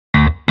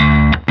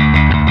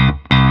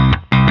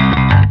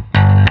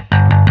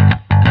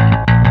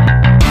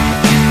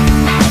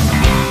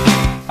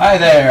Hi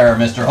there,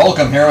 Mr.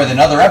 Holcomb here with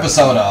another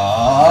episode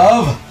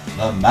of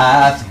The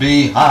Math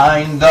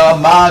Behind the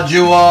Modules.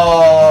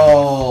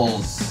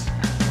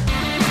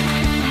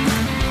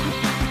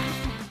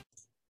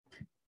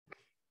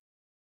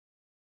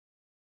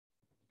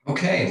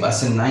 Okay,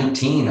 lesson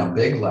 19, a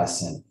big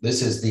lesson.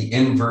 This is the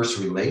inverse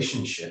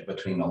relationship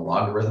between a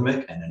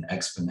logarithmic and an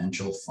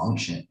exponential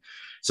function.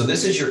 So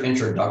this is your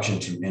introduction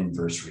to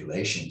inverse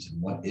relations.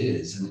 And what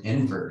is an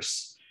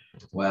inverse?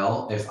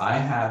 Well, if I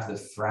have the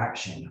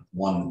fraction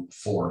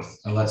 1/4,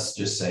 and let's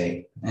just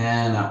say,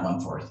 not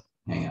 1/4,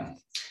 hang on,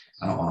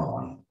 I don't want a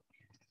 1.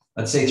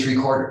 Let's say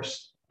 3/4.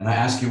 And I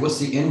ask you, what's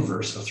the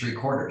inverse of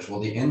 3/4? Well,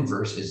 the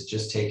inverse is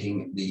just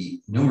taking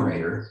the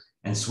numerator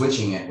and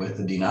switching it with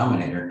the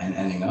denominator and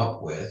ending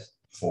up with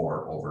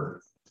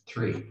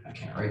 4/3. I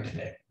can't write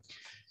today.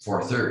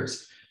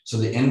 4/3. So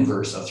the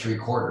inverse of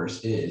 3/4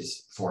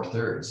 is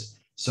 4/3.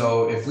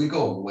 So if we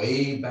go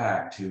way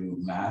back to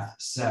math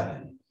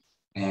 7,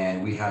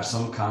 and we have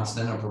some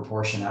constant of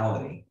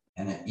proportionality,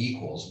 and it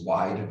equals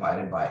y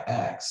divided by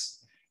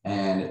x.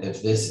 And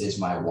if this is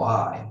my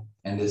y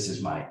and this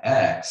is my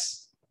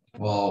x,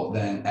 well,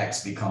 then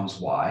x becomes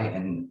y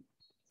and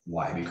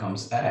y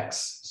becomes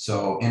x.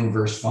 So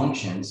inverse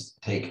functions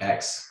take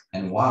x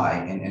and y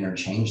and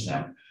interchange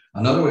them.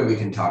 Another way we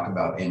can talk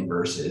about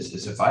inverses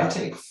is if I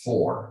take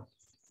 4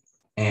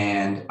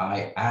 and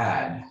I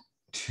add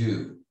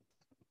 2.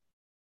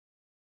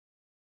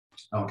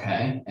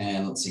 Okay,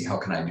 and let's see, how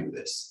can I do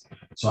this?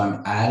 So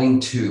I'm adding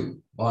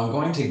 2. Well, I'm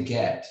going to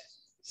get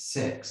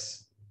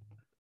 6.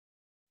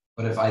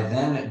 But if I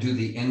then do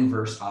the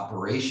inverse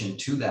operation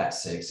to that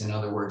 6, in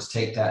other words,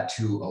 take that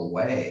 2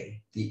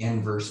 away, the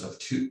inverse of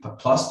 2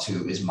 plus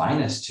 2 is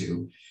minus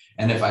 2.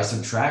 And if I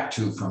subtract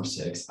 2 from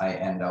 6, I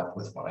end up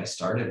with what I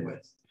started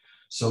with.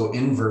 So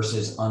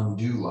inverses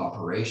undo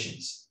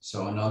operations.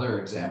 So another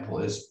example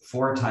is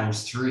 4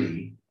 times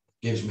 3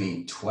 gives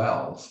me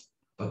 12.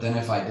 But then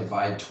if I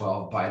divide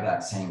 12 by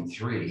that same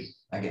 3,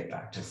 I get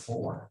back to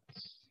 4.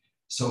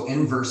 So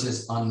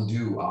inverses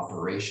undo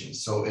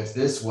operations. So if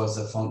this was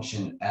a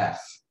function f,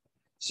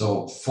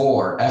 so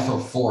f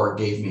of 4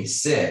 gave me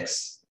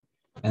 6,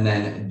 and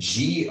then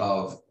g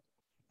of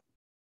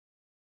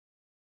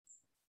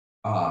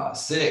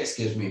 6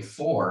 gives me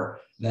 4,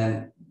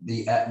 then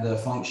the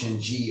function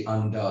g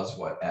undoes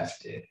what f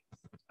did.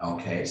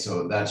 Okay,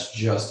 so that's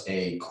just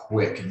a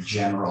quick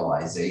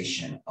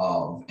generalization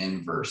of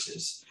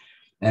inverses.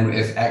 And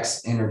if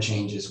x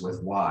interchanges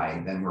with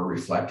y, then we're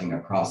reflecting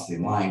across the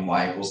line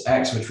y equals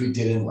x, which we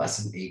did in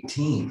lesson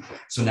 18.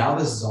 So now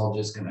this is all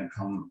just going to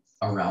come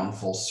around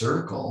full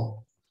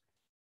circle.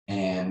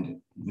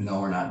 And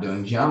no, we're not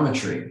doing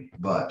geometry,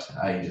 but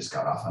I just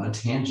got off on a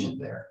tangent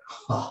there.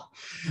 All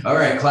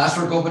right,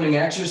 classwork opening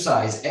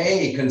exercise.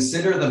 A,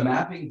 consider the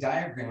mapping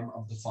diagram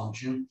of the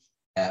function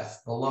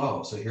f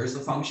below. So here's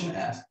the function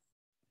f.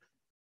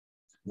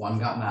 1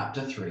 got mapped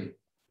to 3.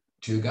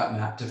 2 got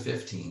mapped to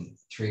 15,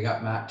 3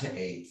 got mapped to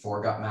 8,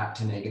 4 got mapped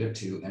to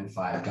 -2, and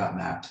 5 got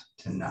mapped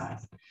to 9.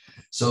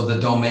 So the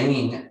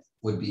domain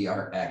would be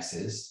our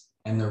x's,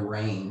 and the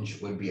range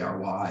would be our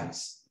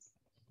y's.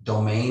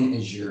 Domain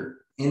is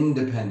your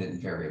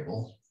independent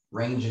variable.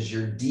 Range is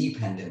your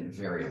dependent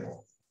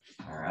variable.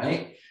 All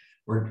right?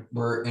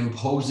 We're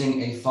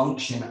imposing a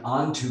function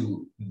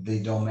onto the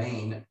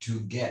domain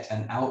to get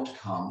an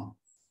outcome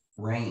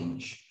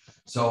range.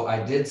 So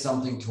I did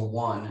something to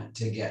 1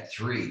 to get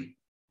 3.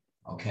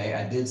 Okay,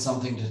 I did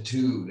something to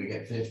 2 to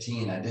get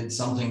 15. I did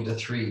something to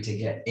 3 to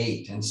get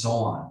 8, and so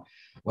on.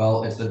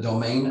 Well, if the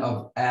domain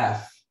of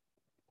f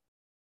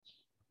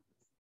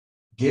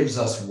gives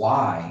us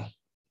y,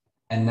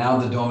 and now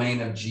the domain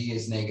of g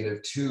is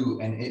 -2,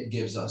 and it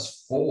gives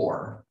us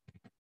 4,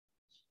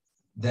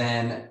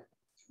 then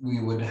we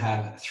would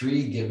have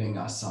 3 giving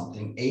us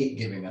something, 8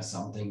 giving us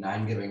something,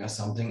 9 giving us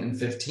something, and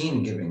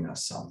 15 giving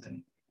us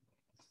something.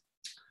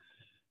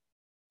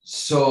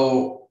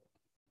 So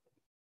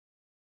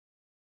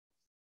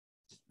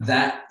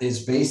that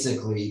is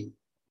basically,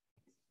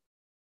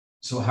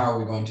 so how are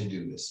we going to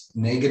do this?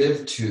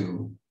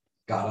 -2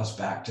 got us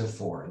back to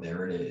 4.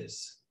 There it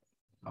is.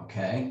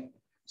 Okay.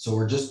 So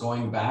we're just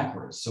going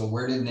backwards. So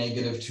where did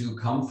 -2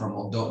 come from?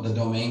 Well, the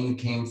domain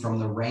came from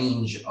the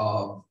range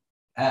of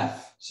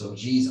f. So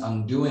g's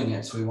undoing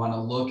it. So we want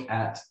to look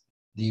at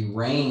the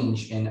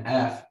range in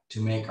f to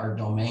make our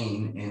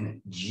domain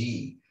in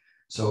g.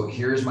 So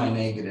here's my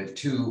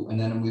 -2, and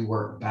then we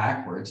work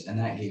backwards, and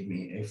that gave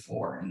me a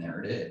 4, and there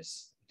it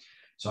is.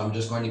 So I'm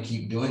just going to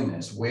keep doing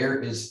this. Where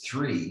is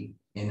 3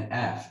 in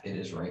f? It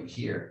is right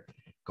here.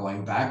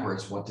 Going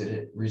backwards, what did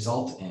it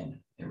result in?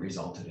 It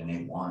resulted in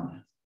a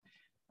 1.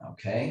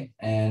 Okay,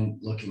 and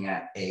looking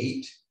at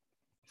 8,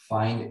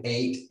 find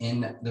 8 in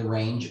the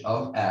range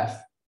of f,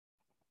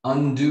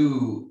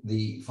 undo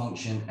the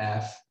function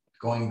f,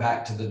 going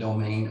back to the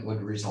domain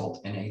would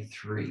result in a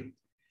 3.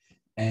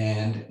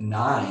 And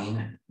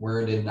 9,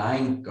 where did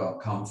 9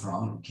 come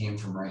from? It came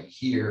from right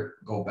here.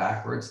 Go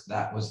backwards,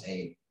 that was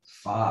a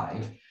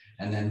 5.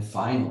 And then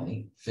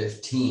finally,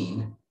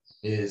 15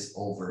 is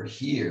over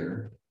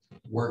here.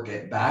 work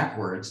it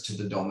backwards to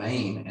the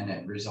domain, and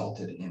it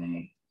resulted in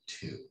a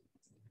 2.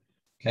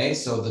 Okay,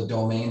 so the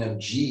domain of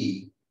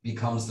G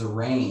becomes the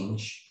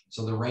range.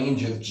 So the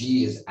range of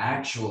G is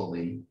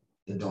actually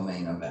the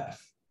domain of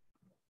F.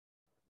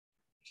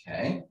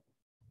 Okay.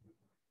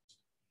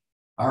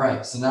 All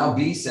right, so now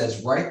B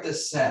says, write the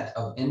set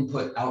of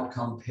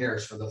input-outcome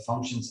pairs for the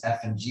functions f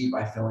and g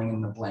by filling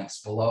in the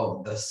blanks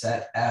below. The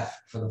set f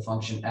for the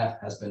function f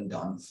has been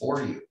done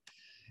for you.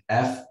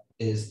 F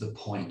is the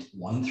point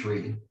 1,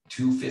 3,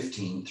 2,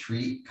 15,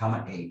 3,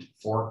 8,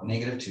 4,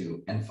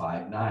 -2, and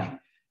 5, 9.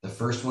 The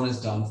first one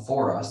is done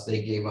for us.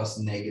 They gave us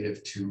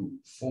 -2,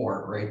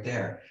 4 right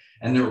there.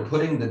 And they were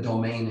putting the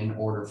domain in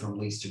order from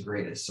least to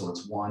greatest. So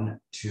it's 1,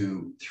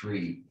 2,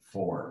 3,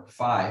 4,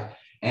 5.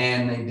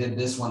 And they did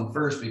this one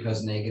first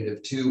because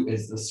 -2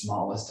 is the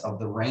smallest of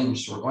the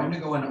range. So we're going to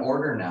go in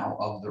order now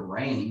of the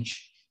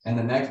range. And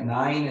the next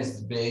 9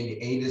 is big,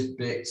 8 is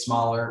big,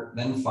 smaller,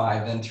 then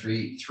 5, then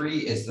 3.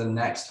 3 is the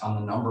next on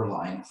the number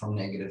line from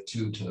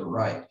 -2 to the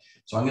right.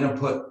 So I'm going to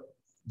put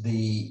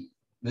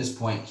this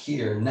point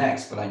here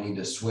next, but I need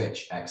to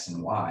switch x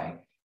and y.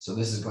 So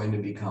this is going to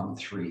become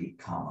 3,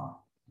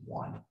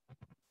 1.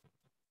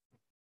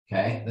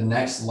 Okay, the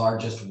next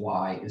largest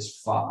y is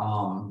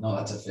 5. No,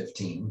 that's a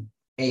 15.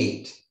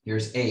 8,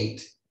 here's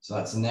 8. So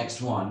that's the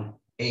next one,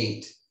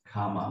 8,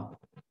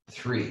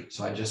 3.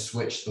 So I just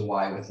switched the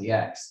y with the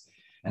x.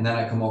 And then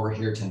I come over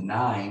here to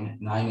 9.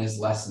 9 is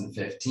less than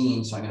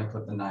 15. So I'm going to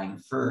put the 9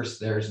 first.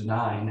 There's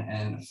 9.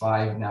 And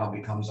 5 now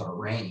becomes our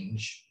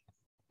range.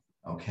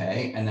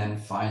 Okay. And then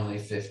finally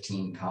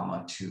 15,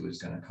 2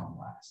 is going to come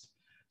last.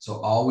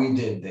 So all we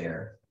did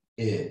there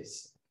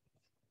is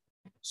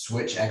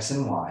switch x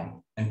and y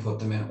and put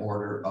them in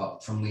order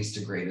up from least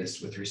to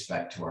greatest with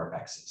respect to our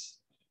x's.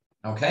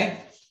 Okay.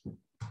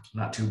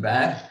 Not too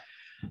bad.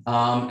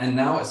 And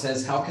now it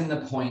says, how can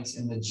the points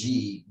in the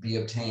G be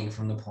obtained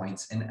from the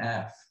points in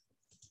F?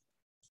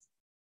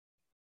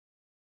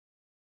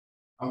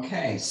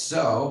 Okay,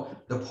 so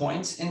the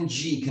points in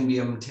G can be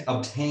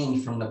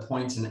obtained from the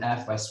points in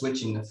F by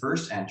switching the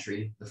first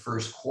entry, the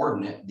first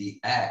coordinate, the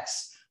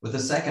X, with the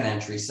second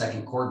entry,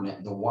 second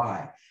coordinate, the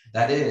Y.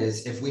 That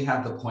is, if we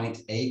have the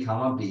point A,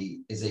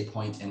 B is a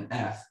point in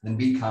F, then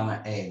B,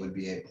 A would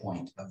be a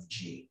point of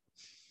G.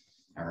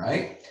 All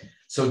right.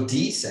 So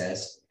D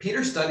says,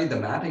 Peter studied the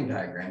mapping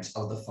diagrams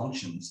of the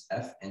functions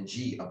f and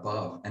g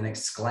above and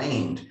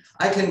exclaimed,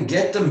 I can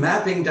get the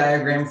mapping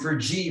diagram for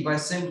g by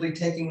simply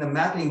taking the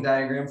mapping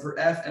diagram for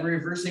f and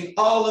reversing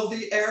all of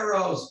the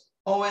arrows.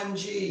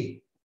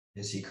 OMG.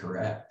 Is he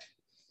correct?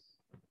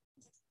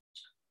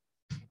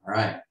 All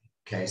right.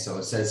 Okay. So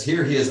it says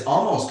here he is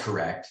almost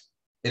correct.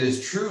 It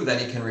is true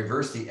that he can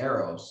reverse the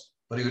arrows,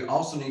 but he would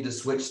also need to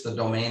switch the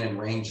domain and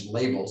range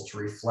labels to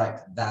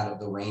reflect that of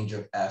the range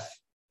of f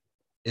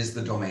is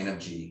the domain of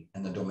G,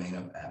 and the domain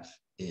of F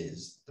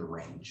is the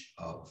range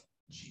of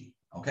G.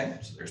 Okay,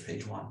 so there's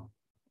page 1.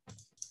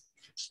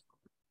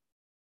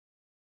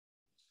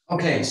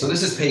 Okay, so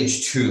this is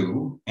page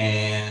 2,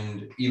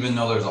 and even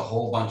though there's a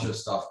whole bunch of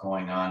stuff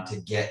going on to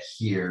get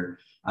here,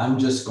 I'm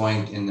just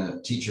going, in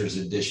the teacher's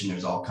edition,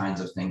 there's all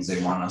kinds of things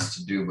they want us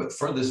to do, but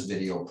for this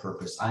video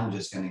purpose, I'm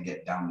just going to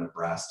get down to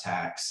brass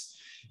tacks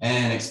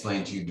and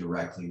explain to you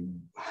directly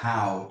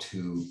how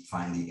to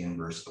find the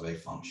inverse of a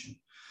function.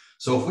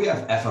 So if we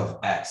have f of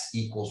x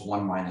equals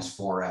 1 minus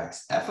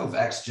 4x, f of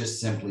x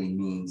just simply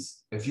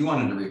means, if you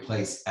wanted to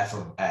replace f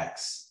of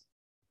x,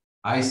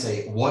 I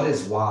say, what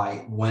is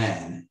y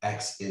when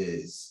x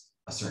is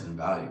a certain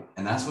value?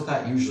 And that's what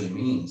that usually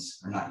means,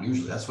 or not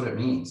usually, that's what it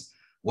means.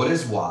 What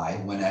is y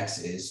when x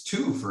is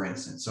 2, for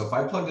instance? So if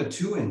I plug a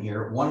 2 in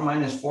here, 1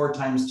 minus 4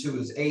 times 2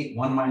 is 8,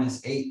 1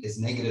 minus 8 is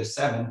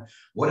 -7.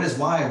 What is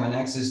y when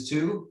x is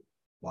 2?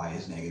 Y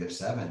is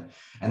 -7.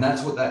 And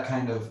that's what that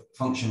kind of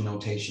function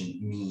notation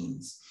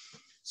means.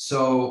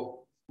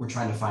 So we're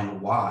trying to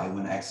find y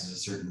when x is a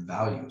certain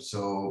value.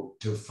 So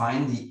to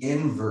find the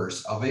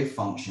inverse of a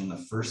function, the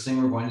first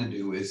thing we're going to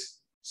do is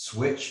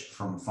switch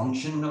from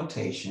function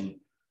notation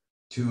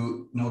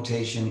to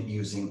notation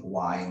using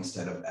y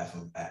instead of f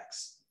of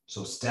x.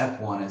 So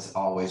step 1 is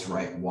always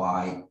write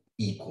y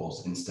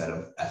equals instead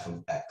of f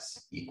of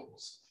x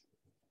equals.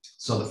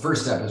 So the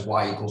first step is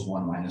y equals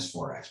 1 minus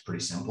 4x.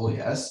 Pretty simple,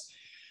 yes.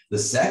 The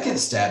second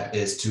step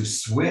is to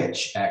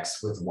switch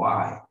x with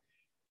y.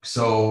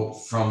 So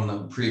from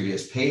the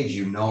previous page,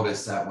 you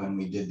notice that when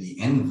we did the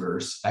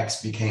inverse,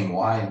 x became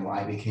y and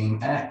y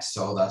became x.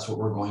 So that's what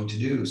we're going to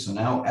do. So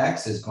now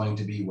x is going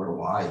to be where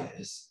y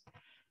is,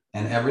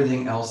 and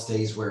everything else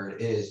stays where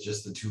it is,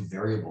 just the two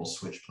variables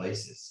switch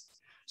places.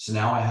 So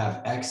now I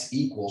have x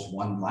equals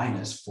 1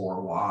 minus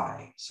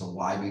 4y. So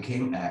y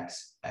became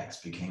x,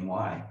 x became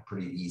y.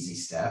 Pretty easy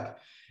step.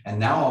 And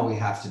now all we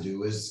have to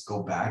do is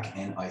go back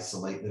and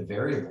isolate the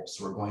variables.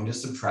 So we're going to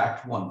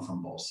subtract 1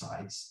 from both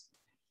sides.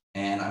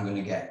 And I'm going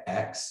to get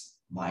x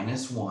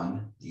minus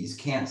 1, these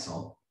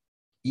cancel,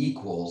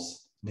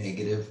 equals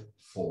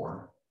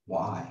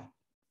 -4y.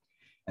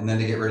 And then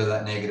to get rid of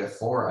that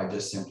 -4, I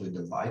just simply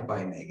divide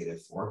by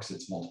 -4 because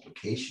it's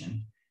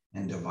multiplication.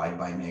 and divide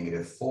by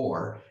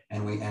 -4.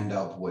 And we end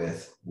up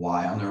with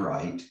y on the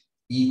right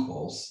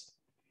equals,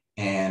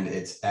 and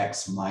it's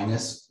x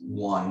minus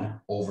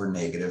 1 over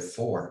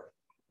 -4.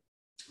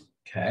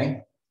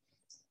 Okay.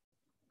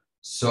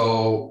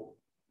 So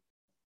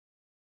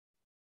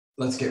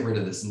let's get rid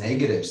of this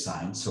negative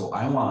sign. So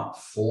I want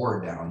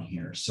 4 down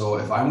here. So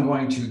if I'm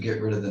going to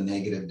get rid of the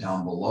negative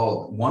down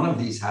below, one of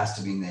these has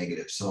to be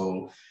negative.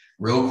 So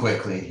real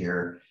quickly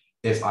here,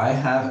 if I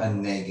have a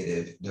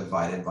negative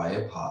divided by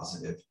a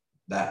positive,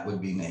 that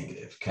would be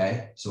negative,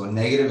 okay? So a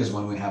negative is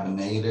when we have a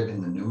negative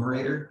in the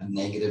numerator, a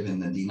negative in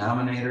the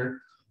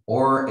denominator,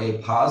 or a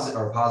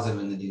positive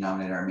in the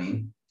denominator,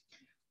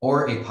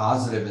 or a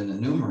positive in the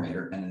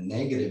numerator and a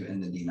negative in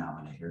the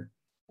denominator,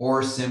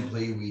 or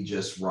simply we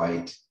just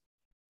write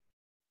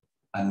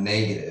a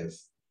negative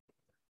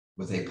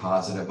with a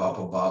positive up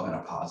above and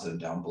a positive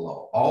down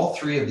below. All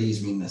three of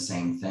these mean the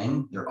same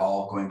thing. They're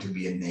all going to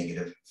be a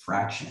negative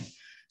fraction.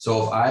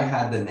 So if I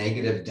had the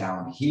negative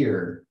down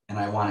here and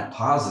I want it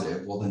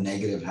positive, well, the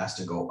negative has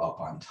to go up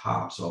on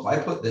top. So if I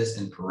put this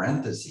in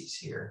parentheses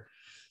here,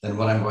 then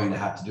what I'm going to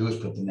have to do is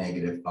put the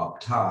negative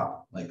up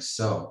top like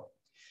so.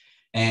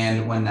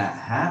 And when that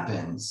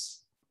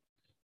happens,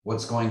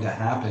 what's going to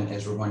happen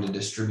is we're going to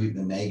distribute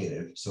the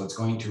negative. So it's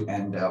going to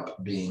end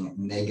up being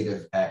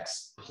negative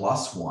x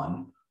plus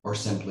 1, or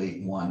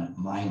simply 1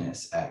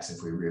 minus x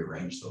if we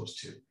rearrange those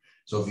two.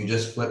 So if you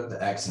just flip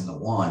the x and the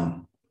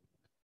 1,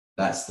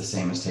 that's the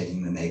same as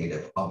taking the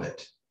negative of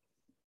it.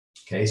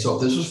 Okay, so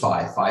if this was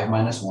 5, 5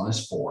 minus 1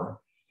 is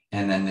 4,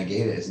 and then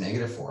negate it is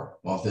 -4.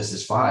 Well, if this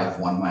is 5,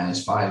 1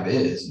 minus 5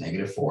 is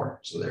 -4.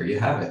 So there you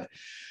have it.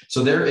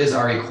 So there is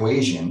our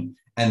equation,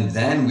 and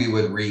then we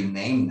would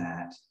rename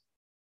that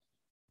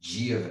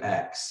g of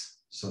x.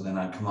 So then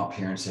I'd come up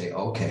here and say,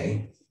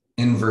 okay,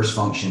 inverse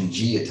function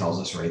g, it tells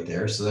us right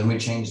there. So then we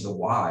change the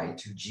y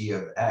to g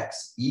of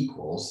x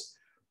equals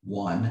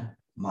 1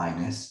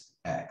 minus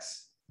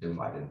x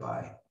divided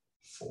by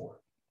 4.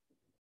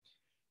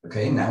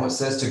 Okay, now it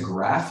says to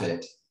graph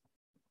it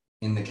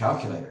in the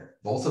calculator,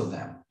 both of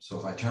them. So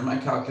if I turn my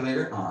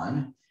calculator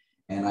on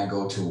and I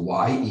go to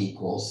y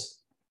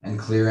equals and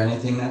clear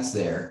anything that's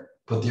there,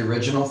 put the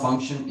original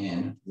function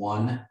in,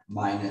 1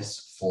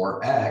 minus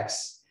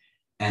 4x,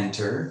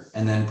 enter,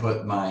 and then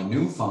put my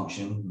new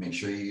function, make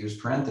sure you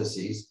use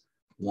parentheses,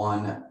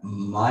 1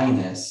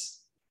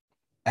 minus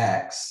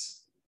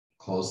x,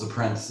 close the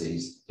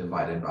parentheses,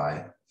 divided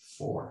by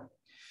 4.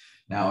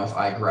 Now, if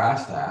I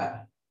graph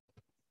that,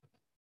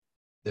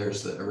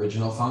 there's the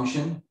original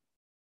function,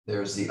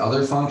 there's the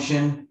other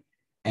function,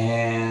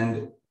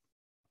 and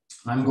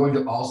I'm going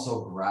to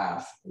also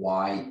graph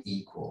y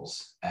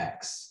equals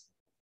x.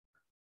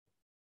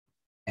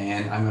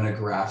 And I'm going to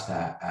graph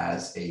that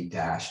as a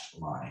dashed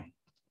line.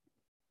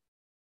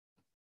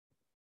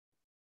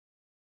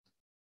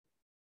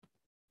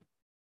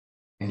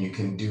 And you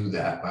can do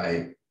that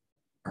by,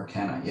 or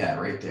can I? Yeah,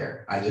 right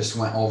there. I just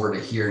went over to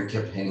here and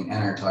kept hitting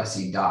enter until I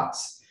see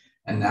dots.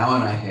 And now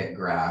when I hit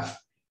graph,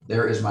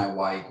 there is my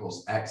y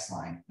equals x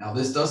line. Now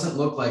this doesn't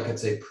look like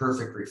it's a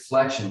perfect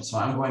reflection, so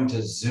I'm going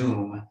to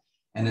zoom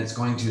and it's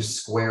going to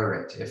square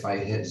it. If I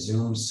hit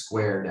zoom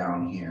square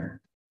down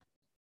here,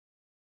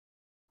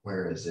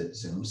 where is it?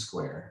 Zoom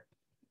square.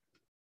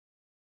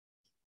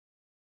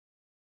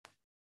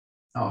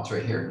 Oh, it's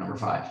right here, number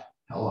 5.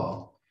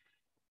 Hello.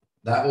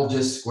 That will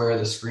just square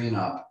the screen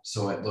up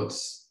so it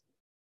looks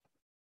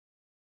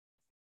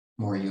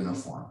more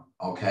uniform.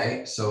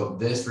 Okay, so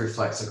this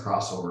reflects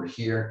across over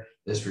here.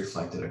 This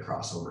reflected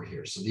across over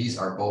here. So these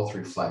are both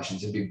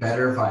reflections. It'd be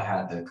better if I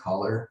had the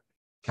color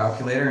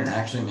calculator, and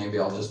actually maybe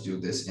I'll just do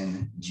this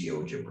in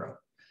GeoGebra.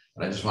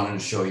 But I just wanted to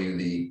show you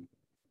the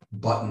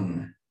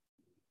button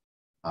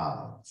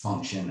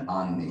function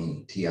on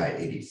the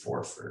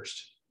TI-84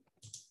 first.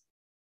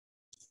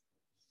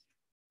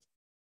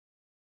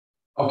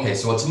 Okay,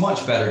 so it's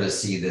much better to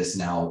see this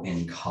now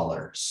in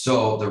color.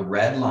 So the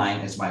red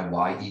line is my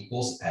y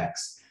equals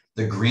x.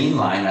 The green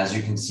line, as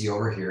you can see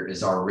over here,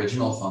 is our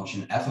original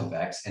function f of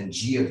x, and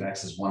g of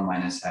x is 1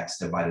 minus x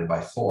divided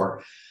by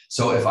 4.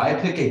 So if I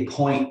pick a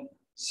point,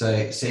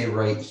 say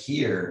right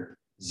here,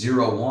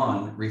 0,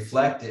 1,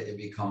 reflect it, it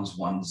becomes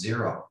 1,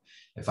 0.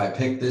 If I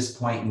pick this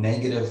point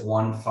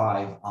 -1,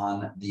 5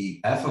 on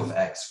the f of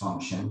x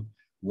function,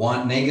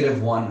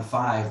 -1,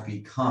 5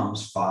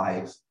 becomes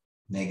 5,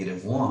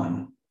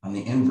 -1 on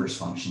the inverse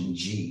function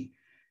g.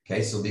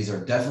 Okay, so these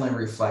are definitely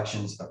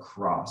reflections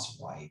across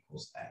y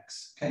equals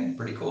x. Okay,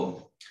 pretty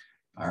cool.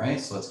 All right,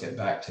 so let's get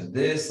back to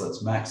this.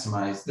 Let's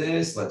maximize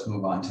this. Let's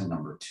move on to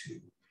number 2.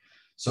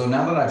 So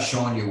now that I've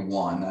shown you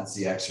 1, that's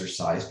the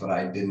exercise, but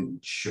I didn't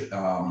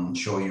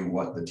show you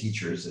what the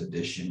teacher's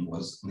edition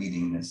was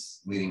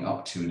leading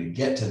up to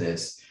get to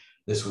this.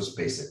 This was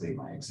basically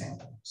my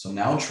example. So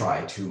now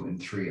try 2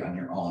 and 3 on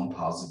your own.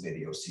 Pause the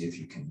video, see if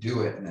you can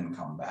do it, and then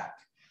come back.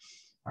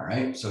 All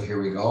right, so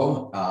here we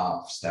go.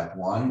 Step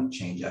 1,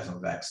 change f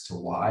of x to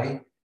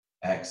y,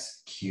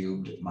 x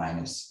cubed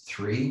minus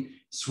 3.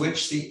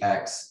 Switch the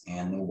x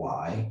and the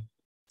y.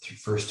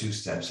 First two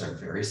steps are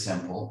very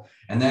simple.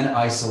 And then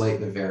isolate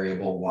the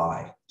variable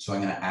y. So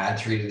I'm going to add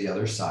 3 to the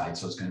other side.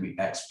 So it's going to be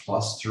x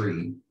plus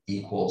 3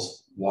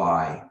 equals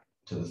y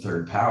to the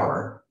third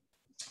power.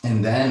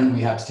 And then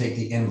we have to take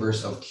the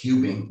inverse of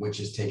cubing, which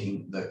is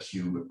taking the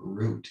cube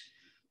root.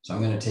 So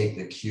I'm going to take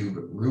the cube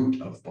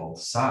root of both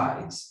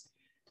sides.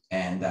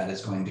 And that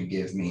is going to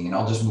give me, and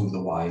I'll just move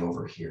the y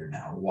over here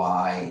now,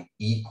 y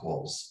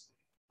equals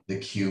the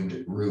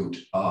cubed root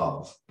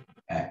of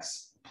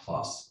x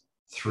plus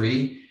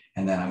 3.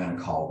 And then I'm going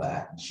to call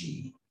that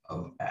g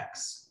of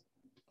x.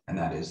 And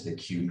that is the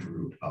cubed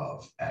root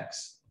of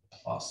x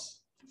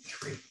plus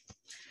 3.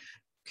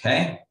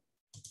 Okay.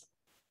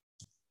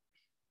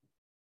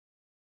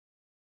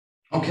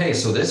 Okay,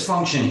 so this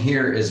function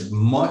here is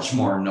much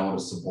more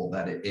noticeable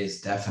that it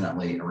is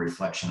definitely a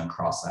reflection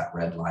across that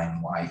red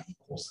line, y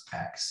equals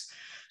x.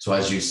 So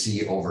as you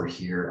see over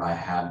here, I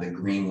have the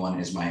green one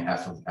is my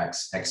f of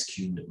x, x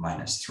cubed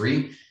minus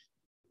 3.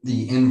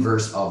 The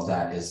inverse of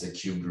that is the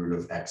cubed root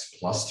of x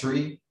plus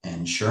 3.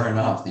 And sure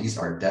enough, these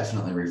are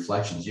definitely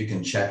reflections. You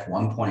can check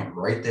one point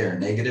right there.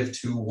 Negative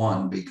 2,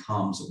 1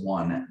 becomes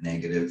 1,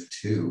 negative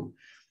 2.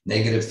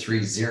 Negative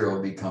 3,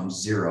 0 becomes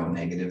 0,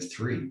 negative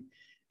 3.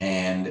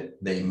 And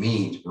they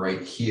meet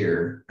right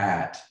here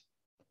at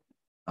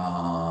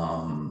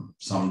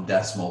some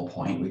decimal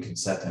point. We could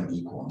set them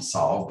equal and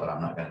solve, but I'm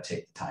not going to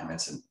take the time.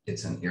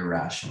 It's an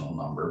irrational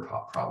number,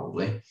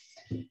 probably.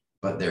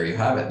 But there you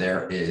have it.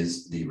 There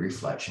is the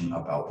reflection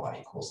about y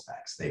equals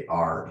x. They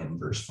are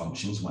inverse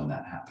functions when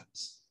that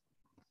happens.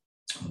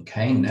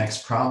 Okay,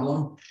 next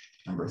problem,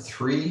 number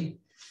 3.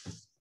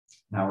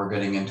 Now we're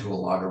getting into a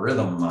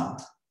logarithm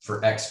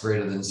for x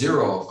greater than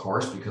 0, of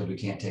course, because we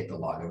can't take the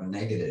log of a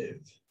negative.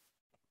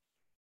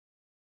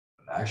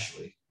 But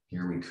actually,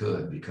 here we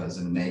could, because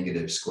a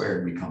negative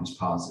squared becomes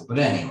positive. But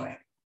anyway,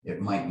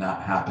 it might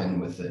not happen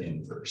with the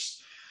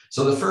inverse.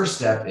 So the first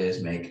step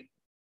is make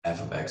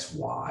f of x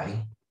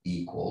y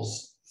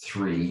equals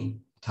 3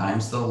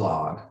 times the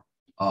log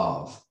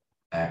of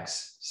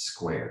x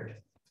squared.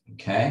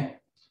 Okay.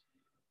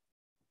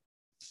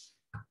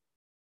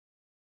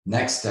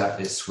 Next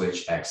step is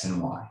switch x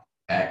and y.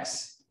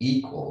 X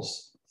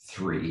equals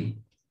 3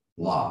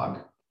 log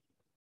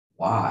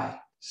y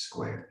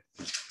squared.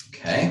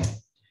 Okay.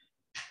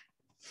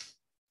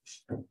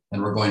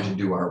 And we're going to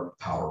do our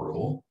power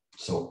rule.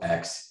 So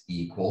x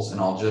equals,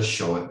 and I'll just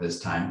show it this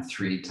time,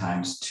 3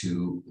 times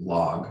 2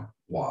 log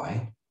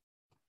y,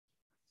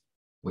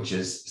 which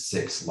is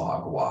 6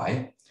 log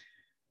y.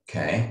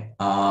 Okay.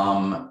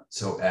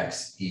 So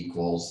x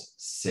equals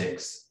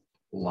 6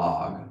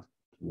 log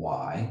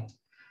y.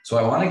 So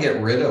I want to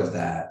get rid of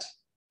that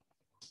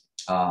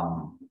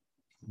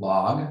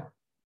log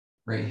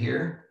right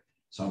here.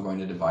 So I'm going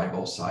to divide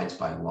both sides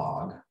by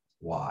log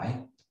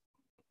y.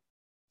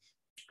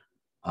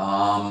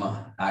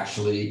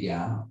 Actually,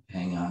 yeah,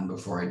 hang on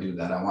before I do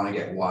that. I want to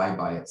get y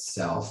by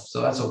itself.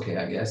 So that's okay,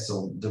 I guess.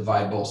 So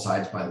divide both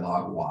sides by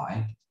log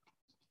y.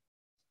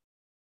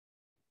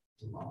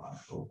 Log,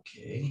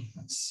 okay,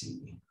 let's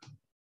see.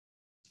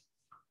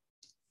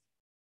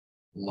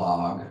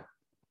 Log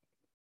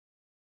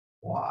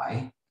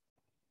y.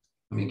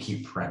 Let me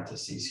keep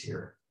parentheses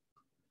here.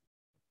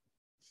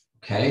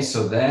 Okay,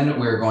 so then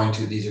we're going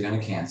to, these are going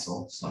to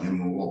cancel. So let me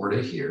move over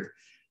to here.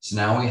 So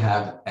now we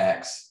have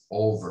x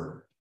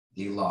over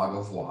the log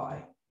of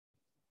y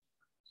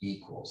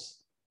equals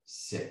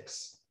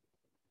 6.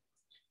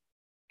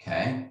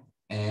 Okay,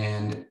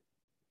 and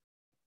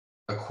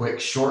a quick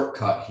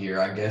shortcut here,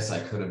 I guess I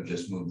could have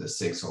just moved the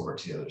 6 over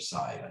to the other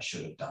side. I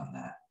should have done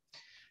that.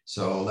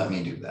 So let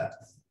me do that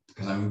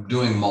because I'm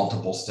doing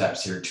multiple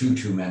steps here,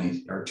 too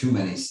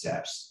many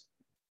steps.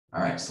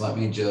 All right, so let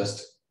me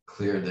just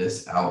clear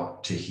this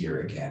out to here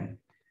again.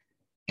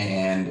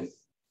 And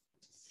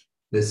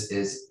this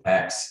is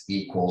x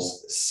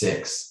equals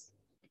 6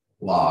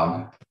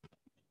 log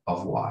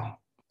of y.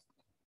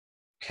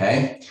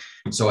 Okay,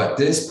 so at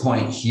this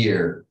point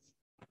here,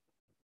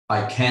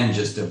 I can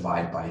just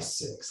divide by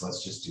 6.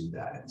 Let's just do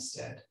that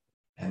instead.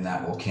 And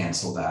that will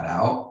cancel that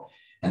out.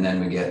 And then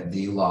we get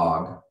the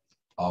log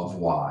of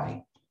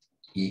y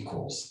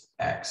equals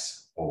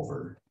x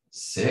over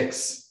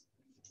 6.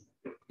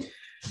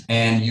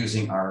 And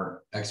using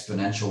our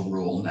exponential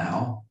rule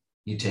now,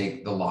 you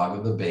take the log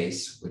of the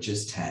base, which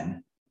is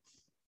 10,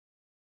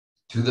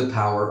 to the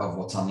power of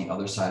what's on the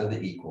other side of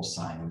the equal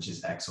sign, which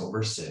is x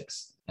over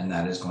 6. And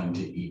that is going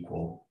to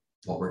equal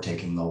what we're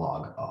taking the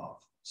log of.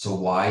 So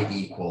y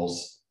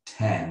equals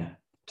 10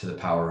 to the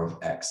power of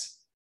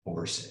x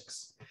over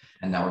 6.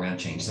 And now we're going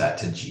to change that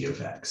to g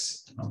of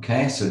x.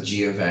 Okay, so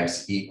g of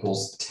x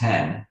equals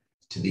 10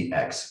 to the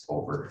x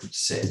over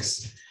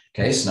 6.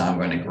 Okay, so now I'm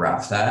going to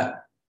graph that.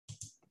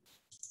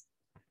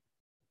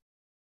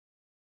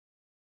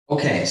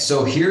 Okay,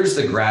 so here's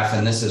the graph,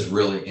 and this is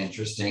really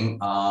interesting.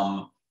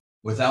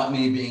 Without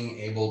me being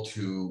able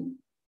to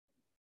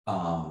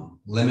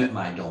limit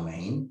my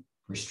domain,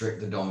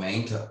 restrict the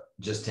domain to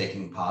just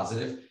taking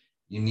positive,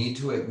 you need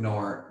to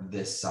ignore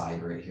this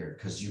side right here,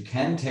 because you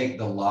can take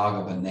the log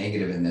of a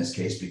negative in this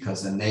case,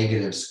 because the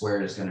negative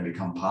squared is going to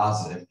become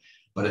positive.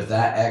 But if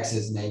that x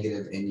is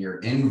negative in your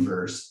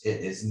inverse, it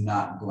is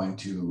not going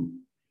to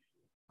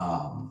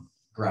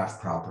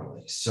graph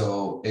properly.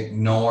 So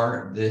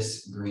ignore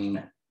this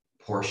green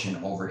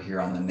portion over here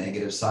on the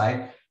negative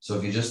side. So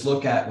if you just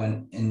look at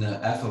when in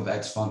the f of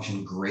x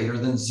function greater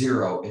than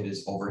 0, it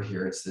is over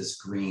here. It's this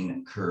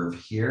green curve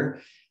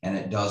here, and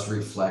it does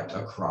reflect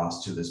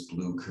across to this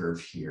blue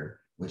curve here,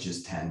 which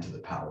is 10 to the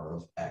power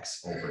of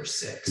x over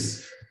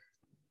 6.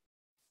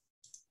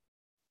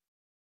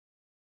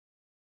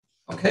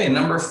 Okay,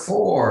 number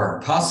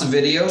 4, pause the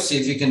video, see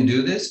if you can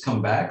do this,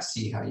 come back,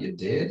 see how you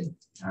did.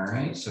 All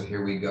right, so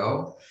here we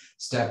go.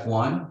 Step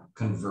 1,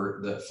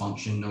 convert the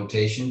function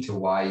notation to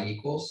y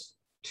equals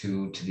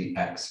 2 to the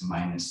x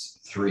minus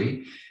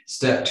 3.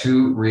 Step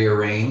 2,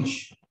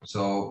 rearrange.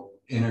 So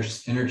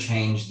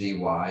interchange the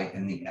y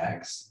and the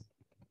x.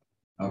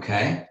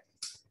 Okay,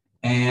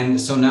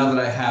 and so now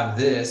that I have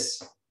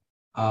this,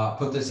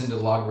 put this into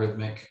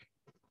logarithmic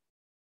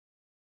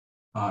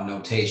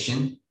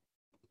notation.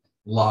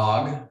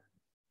 Log,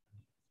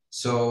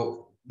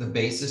 so the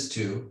base is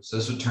 2, so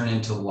this would turn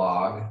into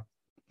log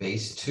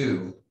base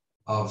 2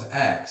 of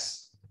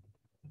x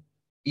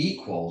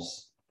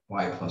equals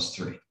y plus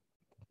 3.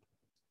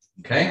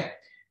 Okay,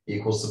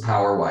 equals the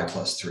power y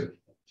plus 3.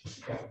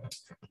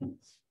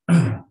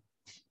 I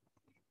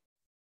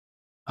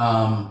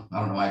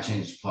don't know why I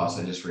changed plus.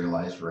 I just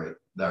realized right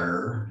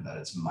there that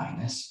it's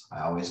minus.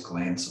 I always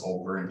glance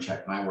over and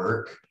check my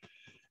work.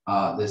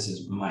 This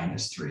is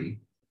minus 3.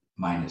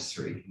 Minus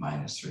 3,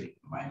 minus 3,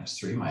 minus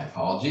 3, my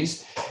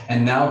apologies.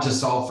 And now to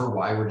solve for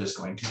y, we're just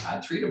going to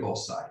add 3 to both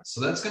sides. So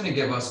that's going to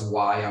give us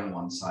y on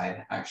one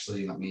side.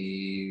 Actually, let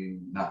me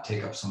not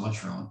take up so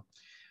much room.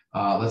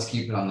 Let's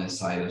keep it on this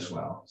side as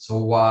well. So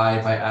y,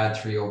 if I add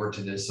 3 over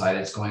to this side,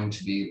 it's going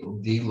to be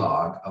the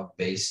log of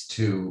base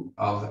 2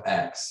 of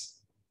x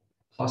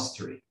plus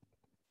 3.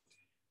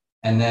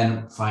 And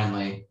then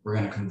finally, we're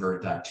going to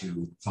convert that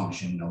to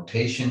function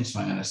notation. So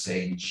I'm going to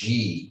say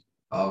g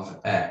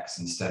of x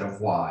instead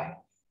of y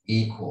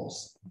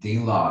equals the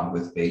log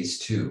with base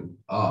 2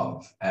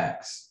 of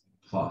x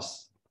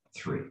plus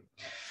 3.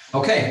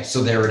 Okay,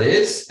 so there it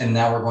is. And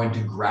now we're going to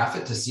graph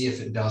it to see if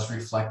it does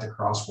reflect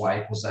across y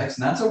equals x.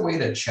 And that's a way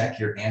to check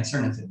your answer.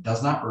 And if it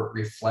does not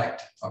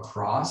reflect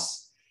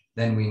across,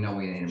 then we know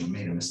we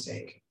made a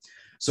mistake.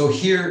 So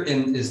here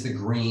is the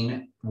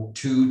green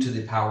 2 to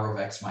the power of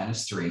x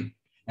minus 3.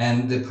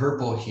 And the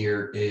purple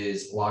here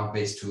is log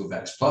base 2 of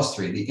x plus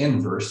 3, the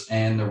inverse,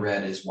 and the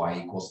red is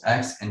y equals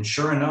x. And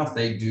sure enough,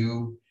 they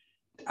do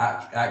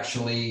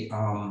actually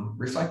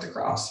reflect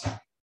across.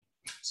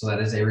 So that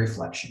is a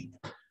reflection.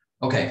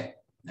 Okay,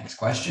 next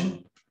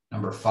question,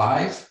 number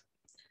 5.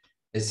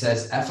 It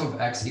says f of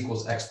x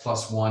equals x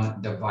plus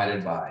 1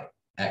 divided by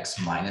x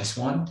minus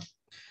 1.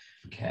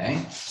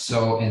 Okay,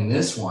 so in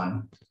this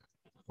one,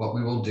 what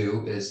we will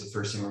do is the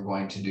first thing we're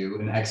going to do,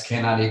 and x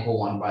cannot equal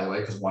 1, by the way,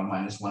 because 1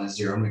 minus 1 is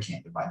 0, and we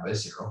can't divide by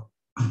 0.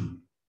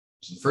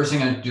 So the first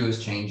thing I do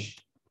is change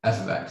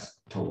f of x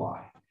to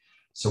y.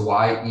 So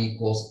y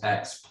equals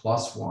x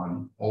plus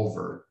 1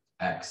 over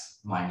x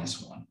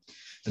minus 1.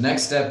 The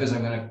next step is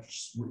I'm going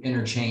to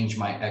interchange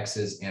my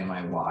x's and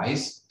my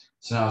y's.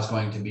 So now it's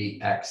going to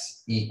be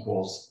x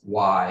equals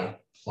y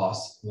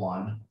plus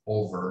 1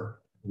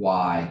 over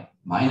y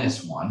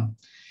minus 1.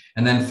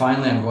 And then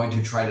finally, I'm going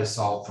to try to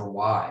solve for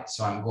y.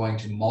 So I'm going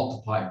to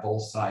multiply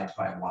both sides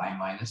by y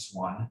minus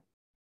 1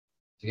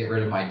 to get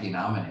rid of my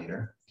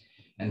denominator.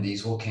 And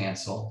these will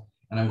cancel.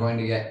 And I'm going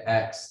to get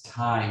x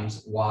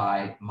times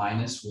y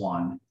minus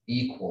 1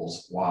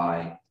 equals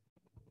y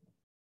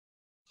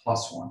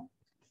plus 1.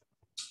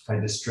 If I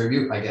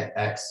distribute, I get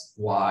x,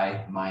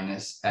 y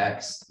minus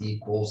x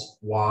equals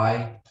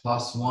y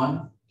plus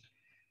 1.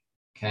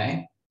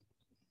 Okay.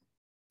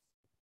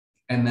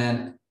 And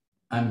then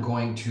I'm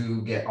going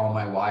to get all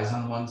my y's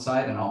on one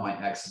side and all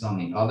my x's on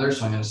the other.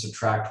 So I'm going to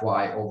subtract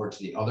y over to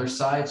the other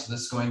side. So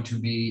this is going to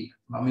be,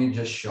 let me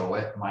just show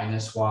it,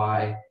 minus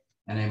y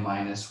and a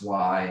minus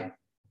y.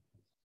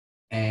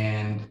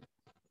 And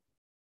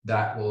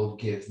that will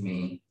give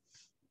me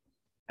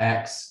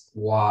x,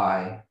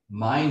 y,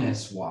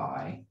 minus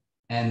y.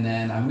 And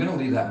then I'm going to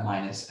leave that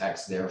minus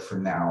x there for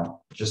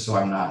now, just so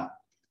I'm not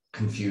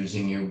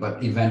confusing you.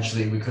 But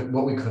eventually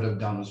what we could have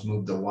done was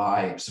move the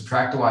y,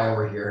 subtract the y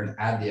over here and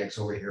add the x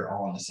over here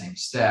all in the same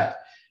step.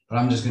 But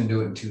I'm just going to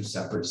do it in 2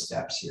 separate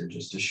steps here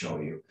just to show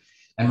you.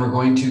 And we're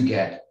going to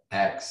get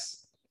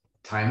x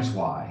times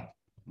y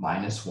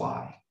minus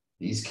y,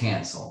 these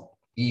cancel,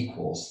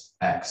 equals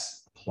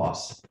x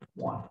plus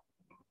 1.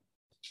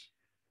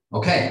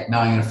 Okay,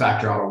 now I'm going to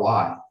factor out a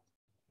y.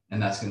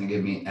 And that's going to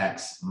give me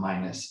x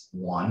minus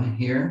 1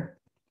 here.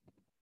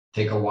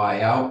 Take a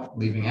y out,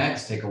 leaving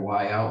x, take a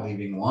y out,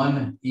 leaving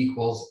 1,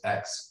 equals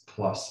x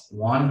plus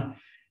 1.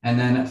 And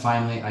then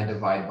finally, I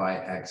divide by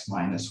x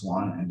minus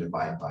 1 and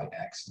divide by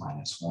x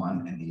minus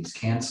 1, and these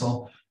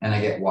cancel. And I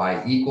get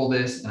y equal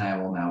this, and I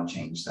will now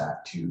change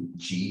that to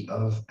g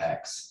of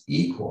x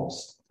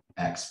equals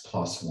x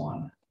plus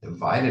 1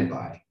 divided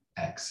by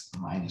x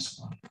minus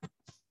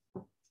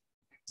 1.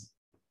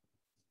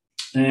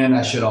 And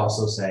I should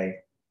also say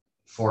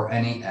for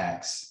any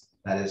x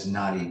that is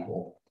not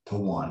equal to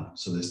 1,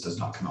 so this does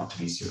not come out to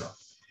be 0.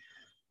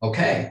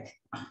 Okay,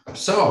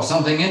 so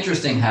something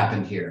interesting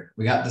happened here.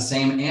 We got the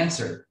same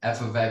answer.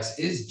 F of x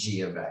is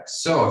g of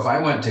x. So if I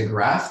went to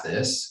graph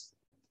this,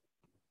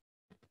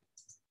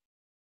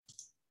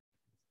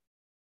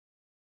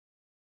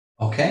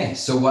 okay,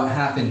 so what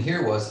happened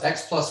here was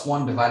x plus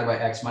 1 divided by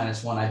x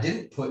minus 1. I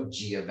didn't put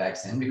g of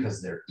x in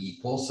because they're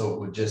equal, so it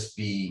would just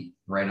be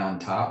right on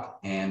top,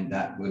 and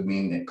that would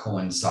mean it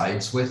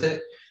coincides with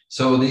it.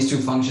 So these two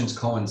functions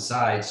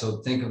coincide, so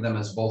think of them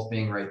as both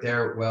being right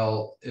there.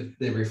 Well, if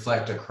they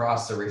reflect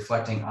across, they're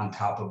reflecting on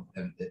top of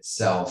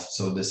itself.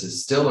 So this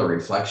is still a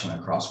reflection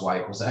across y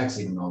equals x,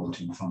 even though the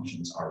two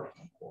functions are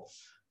equal.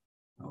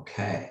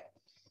 Okay.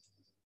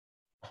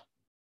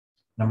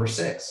 Number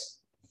 6.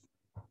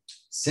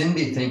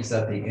 Cindy thinks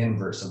that the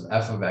inverse of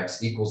f of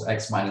x equals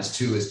x minus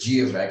 2 is g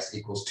of x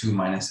equals 2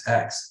 minus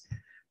x.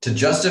 To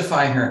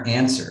justify her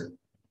answer,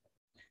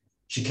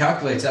 she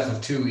calculates f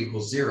of 2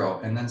 equals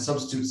 0 and then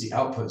substitutes the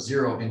output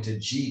 0 into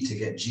g to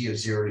get g of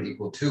 0 to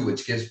equal 2,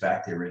 which gives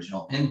back the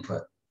original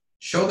input.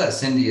 Show that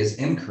Cindy is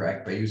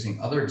incorrect by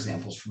using other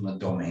examples from the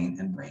domain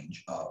and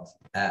range of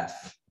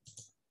f.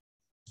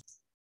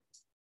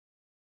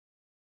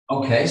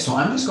 Okay, so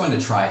I'm just going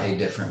to try a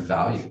different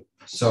value.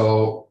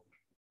 So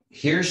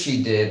here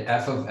she did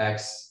f of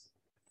x.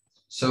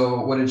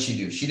 So what did she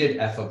do? She did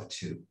f of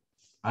 2.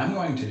 I'm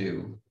going to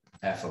do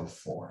f of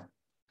 4.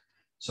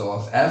 So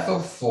if f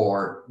of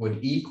 4 would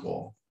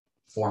equal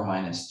 4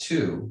 minus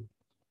 2,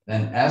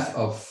 then f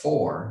of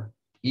 4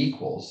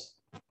 equals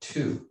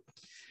 2.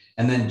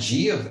 And then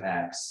g of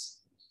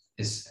x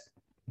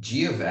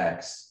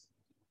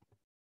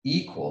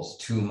equals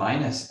 2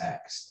 minus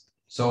x.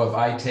 So if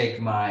I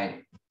take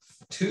my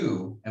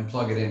 2 and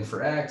plug it in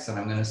for x, and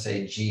I'm going to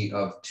say g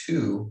of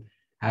 2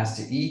 has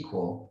to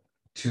equal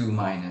 2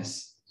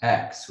 minus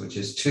x, which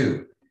is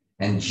 2.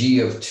 And g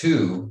of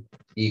 2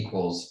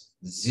 equals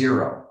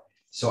 0.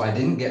 So I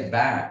didn't get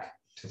back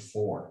to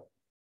 4.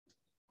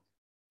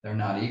 They're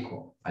not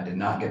equal. I did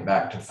not get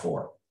back to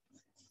 4.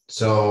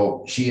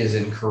 So she is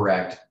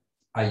incorrect.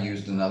 I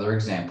used another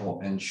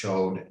example and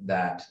showed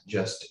that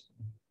just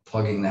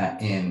plugging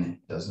that in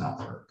does not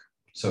work.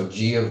 So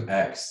g of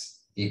x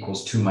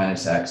equals 2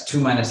 minus x.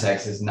 2 minus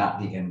x is not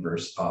the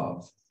inverse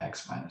of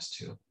x minus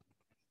 2.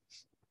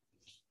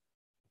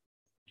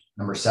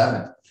 Number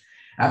 7.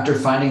 After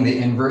finding the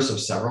inverse of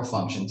several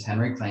functions,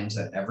 Henry claims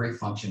that every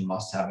function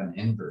must have an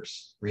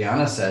inverse.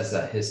 Rihanna says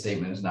that his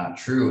statement is not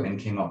true and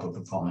came up with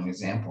the following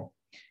example.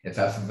 If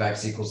f of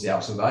x equals the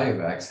absolute value of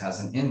x has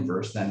an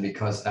inverse, then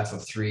because f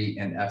of 3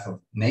 and f of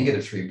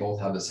negative 3 both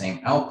have the same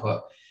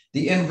output,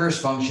 the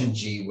inverse function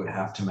g would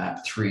have to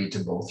map 3 to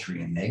both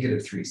 3 and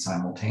negative 3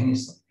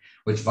 simultaneously,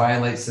 which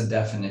violates the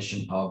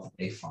definition of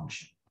a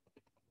function.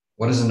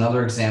 What is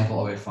another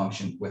example of a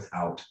function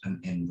without an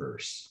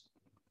inverse?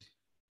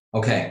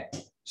 Okay,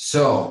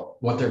 so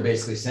what they're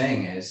basically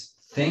saying is,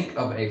 think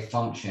of a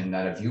function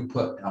that if you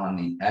put on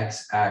the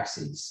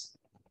x-axis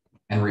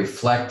and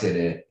reflected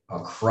it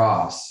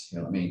across,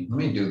 here, let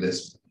me do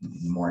this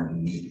more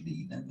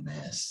neatly than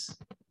this.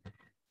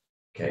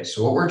 Okay,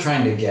 so what we're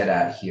trying to get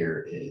at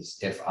here is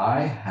if I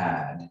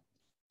had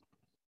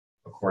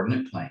a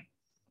coordinate plane,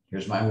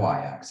 here's my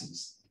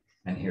y-axis,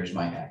 and here's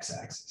my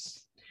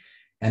x-axis.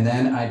 And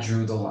then I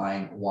drew the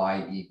line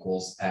y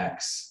equals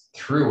x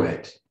through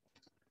it.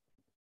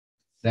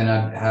 Then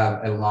I'd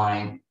have a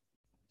line,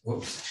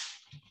 whoops,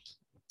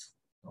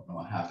 don't know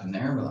what happened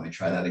there, but let me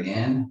try that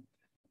again.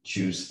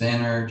 Choose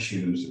thinner,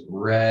 choose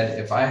red.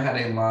 If I had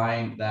a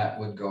line that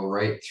would go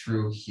right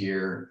through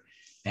here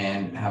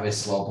and have a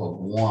slope of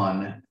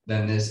 1,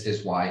 then this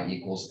is y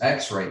equals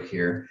x right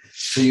here.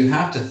 So you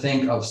have to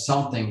think of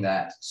something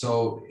that,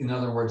 so in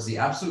other words, the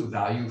absolute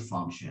value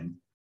function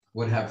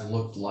would have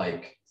looked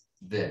like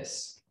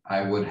this.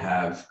 I would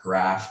have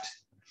graphed,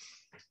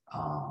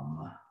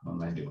 what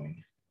am I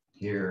doing?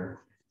 Here,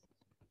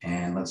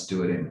 and let's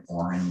do it in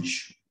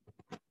orange.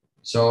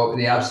 So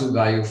the absolute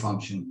value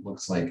function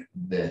looks like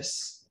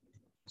this.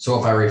 So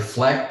if I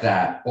reflect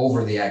that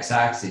over the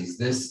x-axis,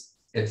 this,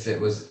 if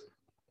it was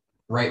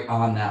right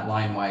on that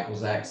line y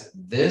equals x,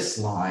 this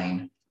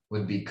line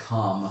would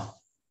become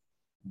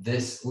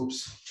this,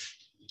 oops,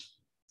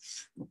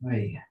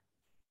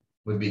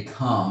 would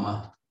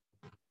become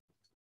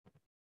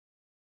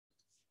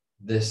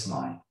this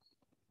line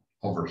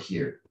over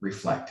here,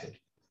 reflected,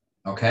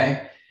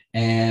 okay?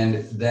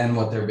 And then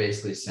what they're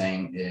basically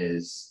saying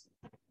is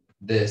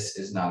this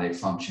is not a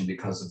function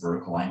because the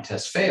vertical line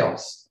test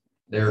fails.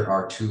 There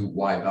are two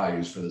y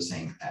values for the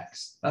same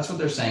x. That's what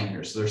they're saying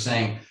here. So they're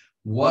saying,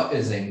 what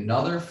is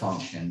another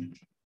function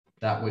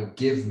that would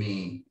give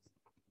me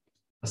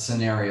a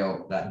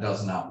scenario that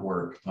does not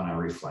work when I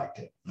reflect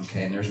it?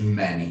 Okay, and there's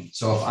many.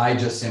 So if I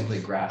just simply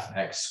graph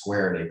x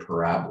squared, a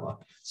parabola.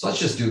 So let's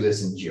just do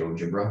this in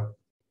GeoGebra.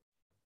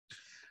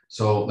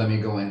 So let me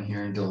go in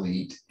here and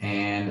delete,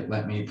 and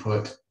let me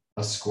put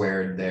a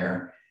squared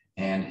there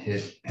and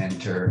hit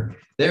enter.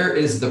 There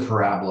is the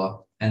parabola.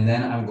 And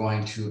then I'm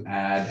going to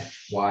add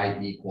y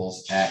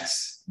equals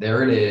x.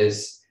 There it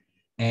is.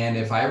 And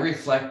if I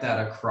reflect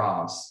that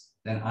across,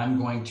 then I'm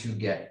going to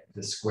get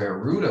the square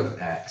root of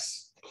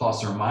x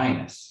plus or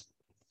minus.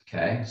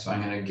 Okay, so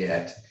I'm going to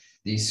get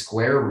the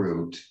square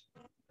root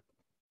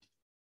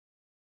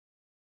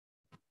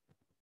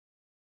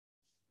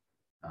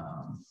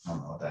I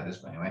don't know what that is,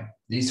 but anyway,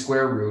 the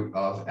square root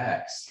of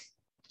x.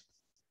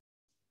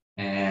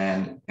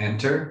 And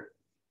enter.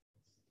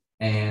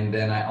 And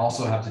then I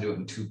also have to do it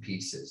in two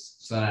pieces.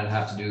 So then I'd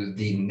have to do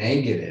the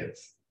negative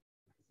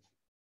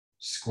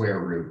square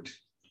root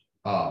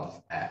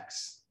of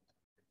x.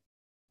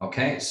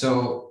 Okay,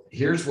 so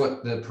here's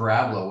what the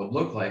parabola would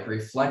look like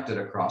reflected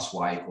across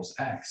y equals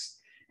x.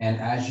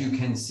 And as you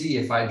can see,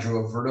 if I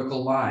drew a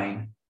vertical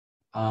line,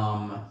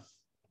 and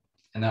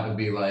that would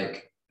be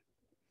like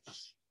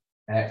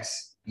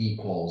x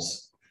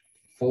equals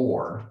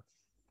 4.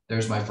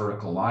 There's my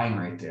vertical line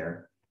right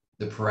there.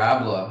 The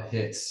parabola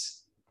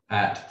hits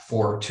at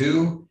 4,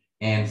 2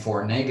 and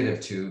 4,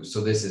 -2.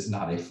 So this is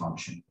not a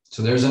function.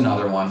 So there's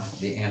another one,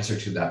 the answer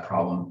to that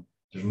problem.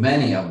 There's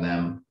many of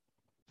them.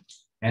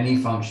 Any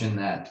function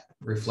that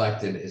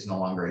reflected is no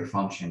longer a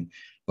function,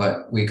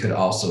 but we could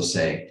also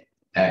say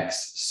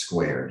x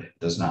squared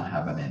does not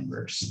have an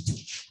inverse.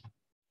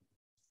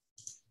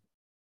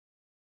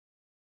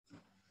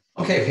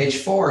 Okay, page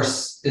 4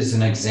 is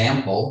an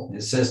example.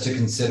 It says to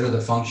consider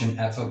the function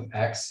f of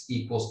x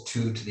equals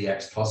 2 to the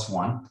x plus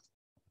 1,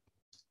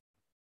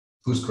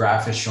 whose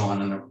graph is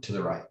shown to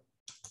the right.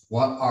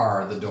 What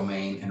are the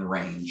domain and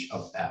range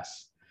of f?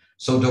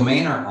 So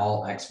domain are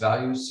all x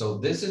values. So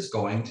this is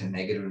going to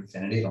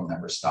 -infinity. It'll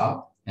never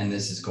stop. And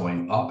this is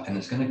going up and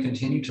it's going to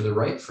continue to the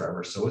right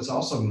forever. So it's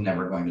also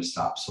never going to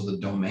stop. So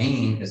the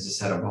domain is the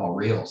set of all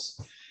reals.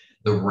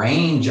 The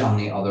range, on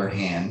the other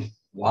hand,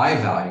 y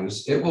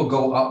values, it will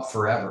go up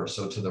forever.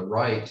 So to the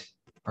right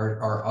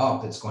or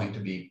up, it's going to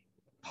be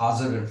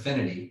positive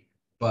infinity.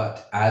 But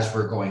as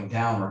we're going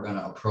down, we're going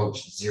to approach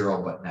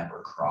 0 but never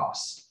cross.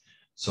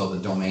 So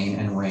the domain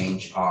and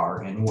range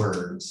are, in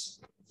words,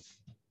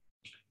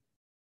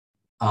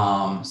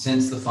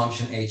 since the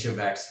function h of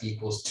x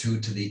equals 2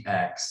 to the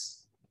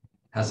x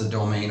has a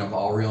domain of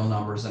all real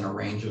numbers and a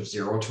range of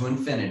 0 to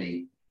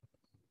infinity,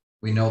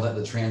 we know that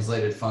the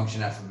translated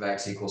function f of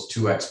x equals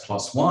 2x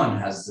plus 1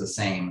 has the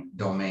same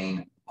domain,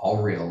 all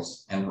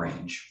reals, and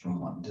range from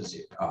 1 to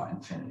 0,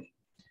 infinity.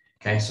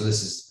 Okay, so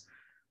this is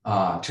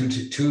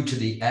 2 to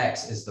the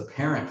x is the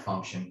parent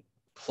function,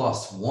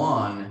 plus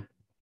 1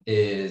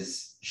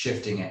 is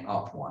shifting it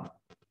up 1.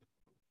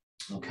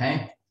 Okay.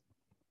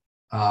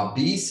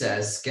 B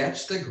says,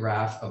 sketch the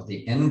graph of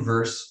the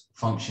inverse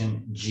function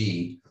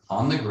g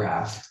on the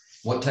graph.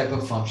 What type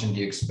of function do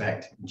you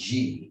expect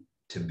g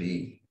to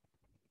be?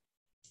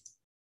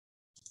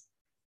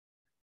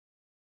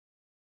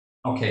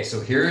 Okay, so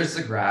here is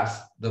the graph.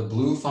 The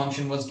blue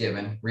function was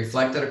given,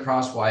 reflected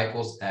across y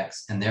equals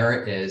x, and there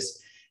it is.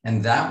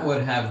 And that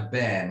would have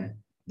been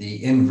the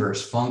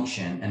inverse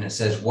function. And it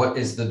says, what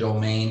is the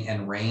domain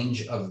and range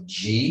of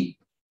g?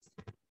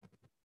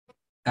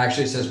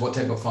 Actually, it says, what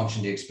type of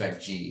function do you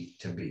expect g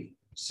to be?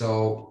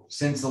 So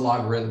since the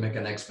logarithmic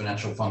and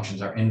exponential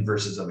functions are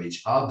inverses of each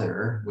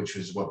other, which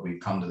is what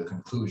we've come to the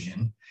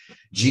conclusion,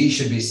 g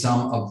should be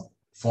some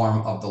form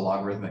of the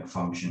logarithmic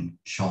function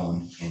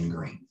shown in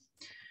green.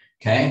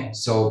 Okay,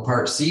 so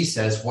part C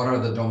says, what are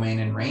the domain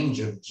and range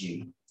of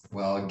g?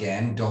 Well,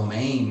 again,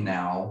 domain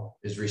now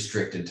is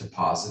restricted to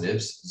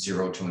positives,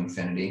 0 to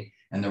infinity,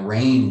 and the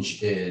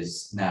range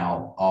is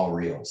now all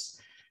reals.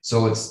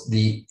 So it's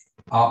the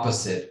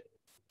opposite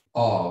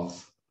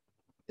of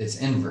its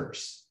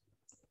inverse.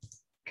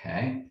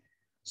 Okay,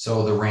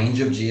 so the range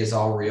of g is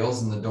all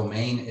reals and the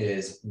domain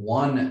is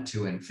 1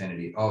 to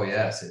infinity. Oh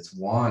yes, it's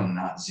 1,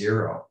 not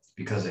 0,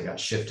 because it got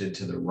shifted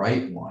to the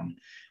right one,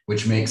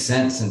 which makes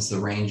sense since the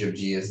range of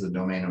g is the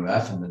domain of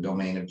f and the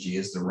domain of g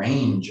is the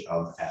range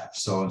of f.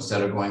 So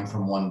instead of going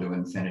from 1 to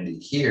infinity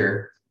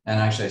here, and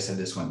actually I said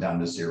this went down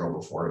to 0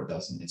 before, it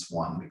doesn't, it's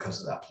 1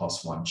 because of that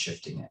plus 1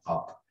 shifting it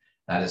up.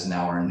 That is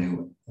now our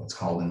new, what's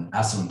called an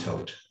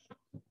asymptote.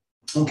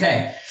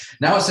 Okay,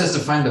 now it says to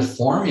find the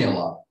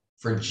formula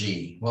for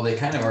g. Well, they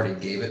kind of already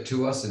gave it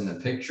to us in the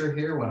picture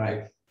here when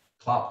I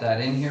plopped that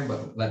in here,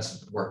 but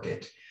let's work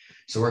it.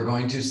 So we're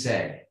going to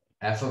say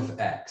f of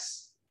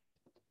x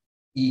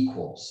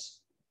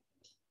equals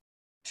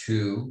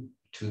 2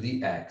 to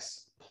the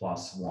x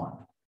plus 1.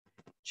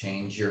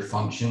 Change your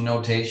function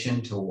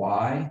notation to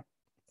y.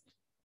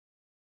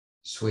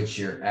 Switch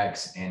your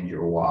x and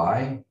your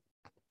y.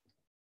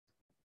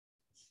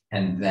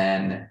 And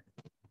then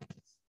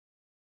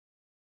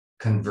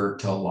convert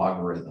to a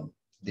logarithm.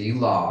 The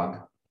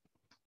log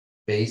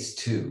base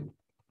 2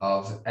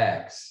 of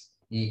x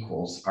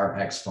equals our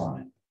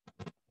exponent.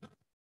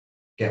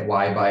 Get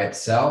y by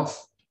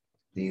itself.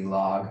 The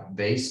log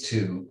base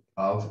 2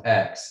 of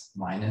x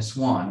minus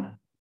 1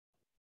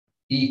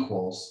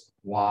 equals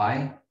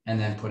y, and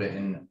then put it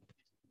in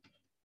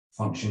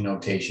function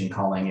notation,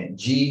 calling it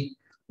g,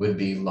 would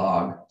be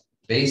log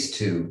base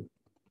 2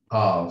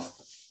 of,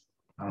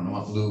 I don't know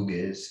what log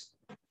is,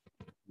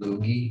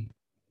 logi,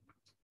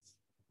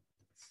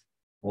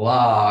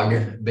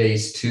 log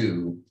base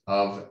 2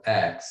 of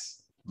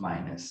x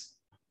minus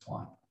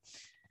 1.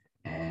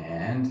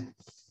 And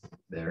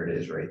there it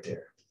is right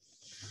there.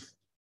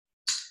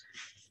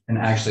 And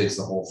actually, it's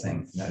the whole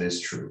thing. That is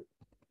true.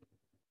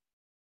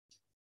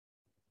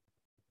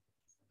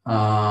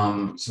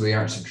 So we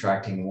aren't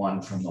subtracting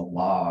 1 from the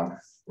log.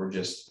 We're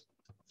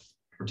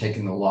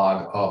taking the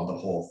log of the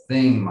whole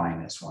thing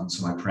minus 1.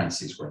 So my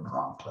parentheses were in the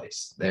wrong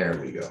place.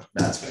 There we go.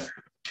 That's better.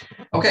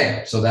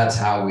 Okay, so that's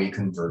how we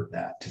convert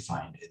that to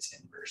find its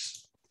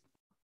inverse.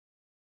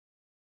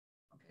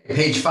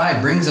 Page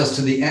 5 brings us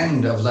to the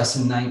end of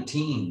lesson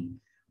 19.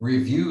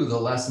 Review the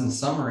lesson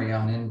summary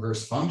on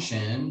inverse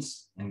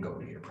functions and go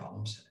to your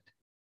problem set.